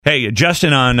Hey,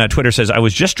 Justin on Twitter says, I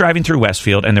was just driving through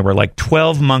Westfield, and there were like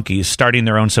 12 monkeys starting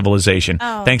their own civilization.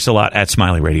 Oh. Thanks a lot at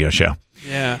Smiley Radio Show.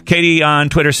 Yeah. Katie on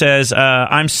Twitter says,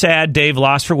 I'm sad Dave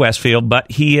lost for Westfield,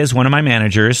 but he is one of my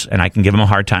managers, and I can give him a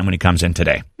hard time when he comes in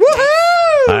today. Woohoo!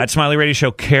 At Smiley Radio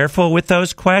Show, careful with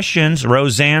those questions.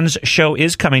 Roseanne's show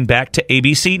is coming back to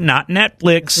ABC, not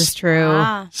Netflix. This is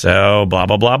true. So, blah,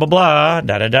 blah, blah, blah, blah,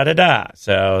 da-da-da-da-da.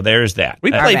 So, there's that. We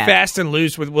play fast and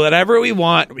loose with whatever we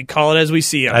want. We call it as we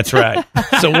see it. That's right.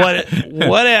 So,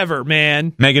 whatever,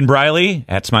 man. Megan Briley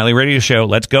at Smiley Radio Show.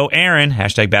 Let's go, Aaron.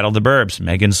 Hashtag Battle the Burbs.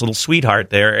 Megan's little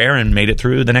sweetheart there. Aaron made it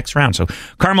through the next round. So,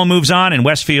 Carmel moves on, and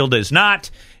Westfield is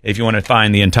not. If you want to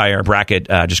find the entire bracket,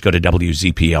 just go to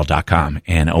WZPL.com,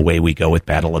 and away we go with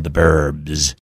Battle of the Burbs.